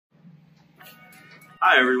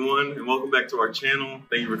Hi everyone, and welcome back to our channel.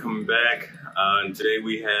 Thank you for coming back. And today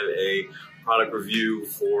we have a product review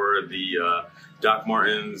for the Doc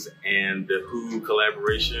Martens and the Who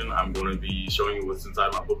collaboration. I'm going to be showing you what's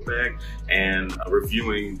inside my book bag and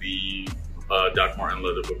reviewing the Doc Marten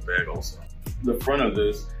leather book bag also. The front of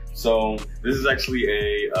this, so this is actually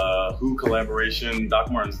a Who collaboration. Doc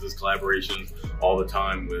Martens does collaborations all the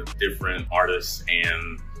time with different artists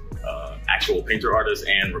and actual painter artists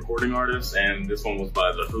and recording artists, and this one was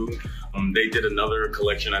by The Who. They did another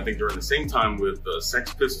collection, I think during the same time with the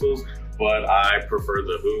Sex Pistols, but I prefer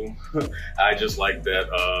The Who. I just like that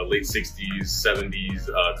late 60s,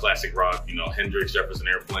 70s classic rock, you know, Hendrix, Jefferson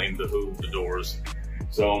Airplane, The Who, The Doors.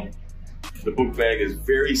 So the book bag is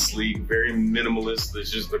very sleek, very minimalist.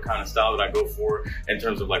 It's just the kind of style that I go for in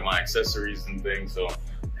terms of like my accessories and things.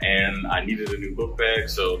 And I needed a new book bag,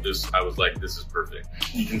 so I was like, this is perfect.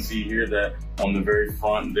 You can see here that on the very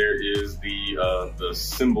front there is the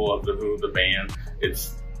symbol of The Who, the band.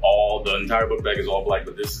 The entire book bag is all black,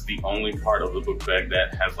 but this is the only part of the book bag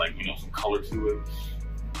that has, like, you know, some color to it.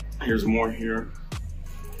 Here's more here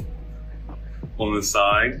on the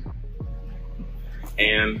side,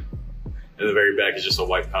 and in the very back is just a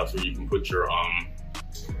white pouch where you can put your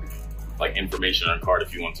like information on a card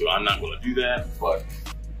if you want to. I'm not going to do that, but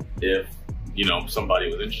if, you know,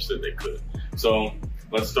 somebody was interested, they could. So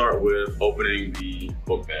let's start with opening the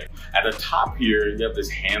book bag. At the top here, you have this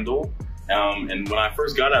handle. And when I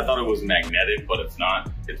first got it, I thought it was magnetic, but it's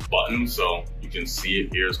not. It's buttoned, so you can see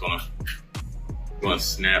it here. It's gonna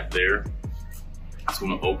snap there. It's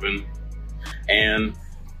gonna open. And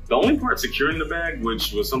the only part securing the bag,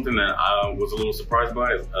 which was something that I was a little surprised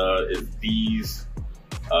by, is these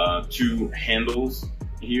two handles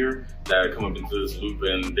here that come up into this loop,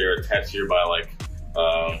 and they're attached here by like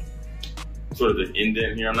sort of the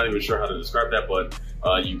indent here. I'm not even sure how to describe that, but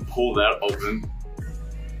you pull that open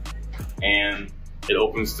and it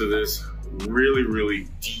opens to this really, really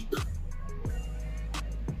deep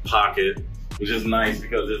pocket, which is nice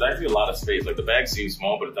because there's actually a lot of space. Like, the bag seems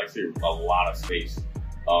small, but it's actually a lot of space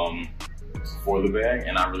for the bag,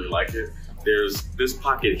 and I really like it. There's this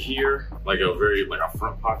pocket here, like a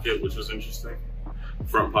front pocket, which was interesting.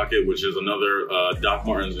 Front pocket, which is another Doc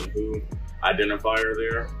Martens and Who identifier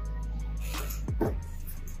there.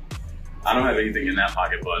 I don't have anything in that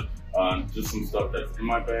pocket, but just some stuff that's in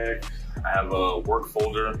my bag. I have a work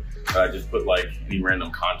folder that I just put like any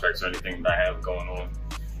random contracts or anything that I have going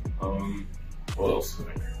on. What else?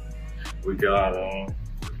 We got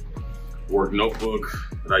work notebook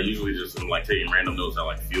that I usually just am like taking random notes at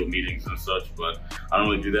like field meetings and such, but I don't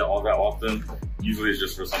really do that all that often. Usually it's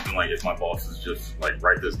just for something like if my boss is just like,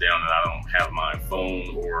 write this down, and I don't have my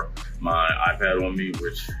phone or my iPad on me,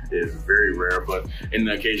 which is very rare, but in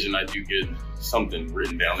the occasion I do get something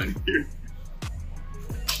written down in here.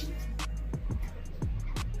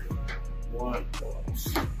 What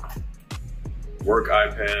else? Work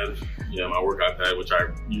iPad. Yeah, my work iPad, which I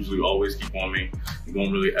usually always keep on me. You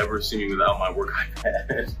won't really ever see me without my work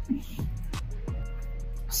iPad.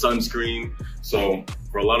 Sunscreen. So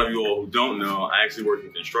for a lot of you all who don't know, I actually work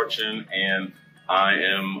in construction, and I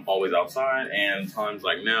am always outside, and times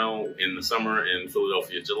like now in the summer in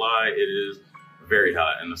Philadelphia, July, it is very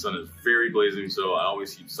hot and the sun is very blazing, so I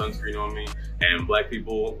always keep sunscreen on me. And black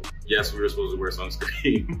people, yes, we were supposed to wear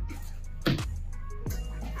sunscreen.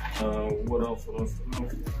 What else?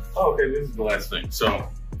 Oh, okay, this is the last thing. So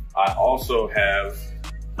I also have,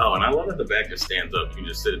 and I love that the bag just stands up. You can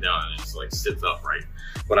just sit it down and it just like sits upright.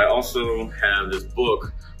 But I also have this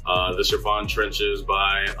book, The Chiffon Trenches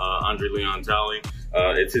by Andre Leon Talley.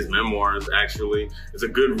 It's his memoirs, actually. It's a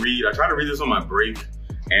good read. I try to read this on my break,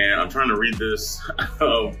 and I'm trying to read this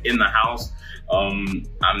in the house. I'm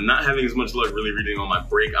not having as much luck really reading on my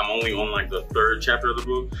break. I'm only on like the 3rd chapter of the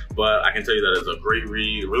book, but I can tell you that it's a great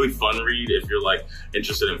read, a really fun read if you're like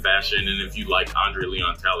interested in fashion, and if you like Andre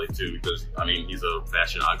Leon Talley too, because I mean, he's a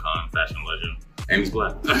fashion icon, fashion legend, and he's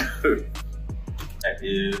black. That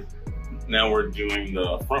is, now we're doing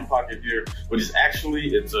the front pocket here, which is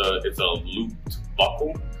actually, it's a looped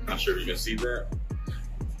buckle. I'm not sure if you can see that.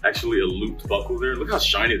 Actually a looped buckle there. Look how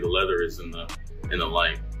shiny the leather is in the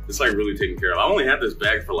light. It's like really taken care of. I only had this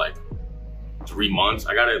bag for like 3 months.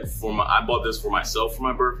 I bought this for myself for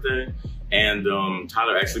my birthday, and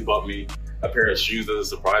Tyler actually bought me a pair of shoes as a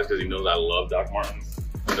surprise because he knows I love Doc Martens.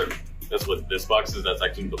 That's what this box is. That's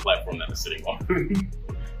actually the platform that it's sitting on.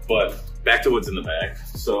 But back to what's in the bag.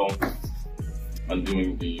 So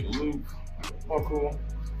undoing the loop buckle.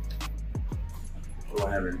 What do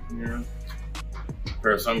I have in here? A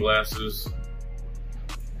pair of sunglasses.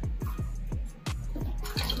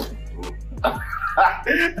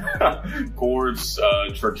 cords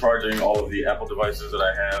for charging all of the Apple devices that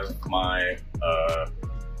I have, my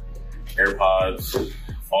AirPods,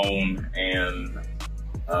 phone, and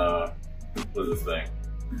what is this thing?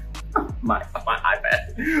 my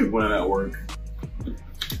iPad when I'm at work.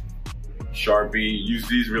 Sharpie. Use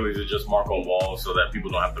these really to just mark on walls so that people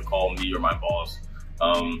don't have to call me or my boss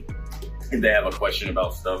if they have a question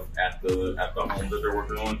about stuff at the home that they're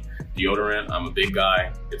working on. Deodorant. I'm a big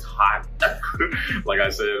guy. It's hot. Like I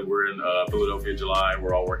said, we're in Philadelphia, July.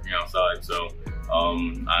 We're all working outside, so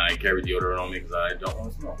I carry deodorant on me because I don't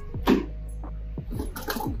want to smell.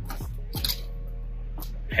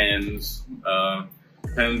 Pens.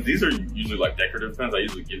 Pens. These are usually like decorative pens. I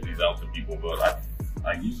usually give these out to people, but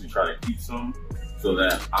I usually try to keep some so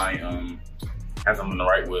that I have something to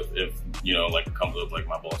write with if, you know, like it comes up like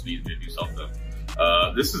my boss needs me to do something.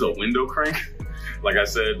 This is a window crank. Like I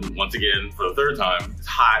said, once again, for the third time, it's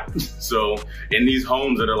hot. So in these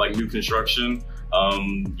homes that are like new construction,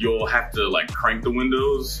 you'll have to like crank the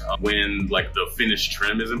windows when like the finished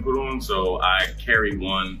trim isn't put on. So I carry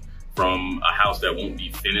one from a house that won't be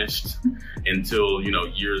finished until, you know,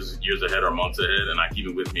 years ahead or months ahead, and I keep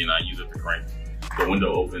it with me and I use it to crank the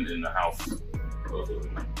window open in the house.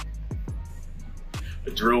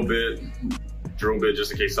 A drill bit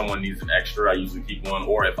just in case someone needs an extra. I usually keep one,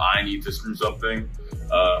 or if I need to screw something,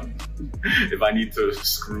 if I need to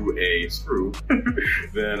screw a screw,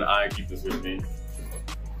 then I keep this with me.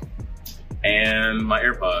 And my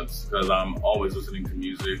AirPods, because I'm always listening to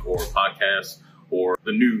music or podcasts or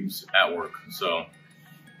the news at work. So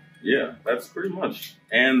yeah, that's pretty much.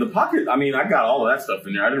 And the pocket, I mean, I got all of that stuff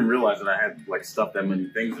in there. I didn't realize that I had like stuff that many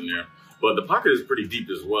things in there, but the pocket is pretty deep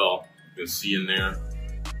as well. You can see in there.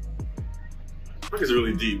 The pocket's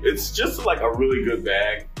really deep. It's just like a really good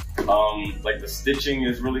bag. Like the stitching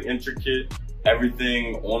is really intricate.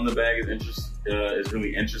 Everything on the bag is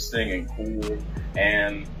really interesting and cool.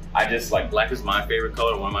 And I just like, black is my favorite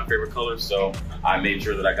color, one of my favorite colors. So I made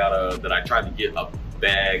sure that I tried to get a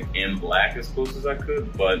bag in black as close as I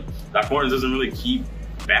could. But Doc Martens doesn't really keep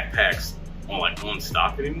backpacks on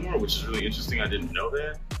stock anymore, which is really interesting. I didn't know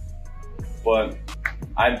that. But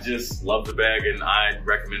I just love the bag and I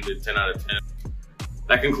recommend it 10 out of 10.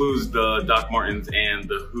 That concludes the Doc Martens and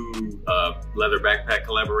the Who leather backpack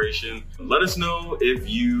collaboration. Let us know if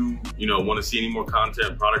you want to see any more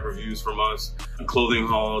content, product reviews from us, clothing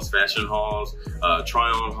hauls, fashion hauls,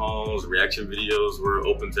 try-on hauls, reaction videos. We're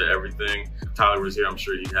open to everything. If Tyler was here, I'm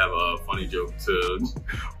sure he'd have a funny joke to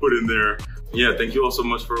put in there. Yeah, thank you all so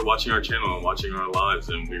much for watching our channel and watching our lives,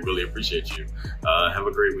 and we really appreciate you. Have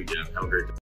a great weekend. Have a great day.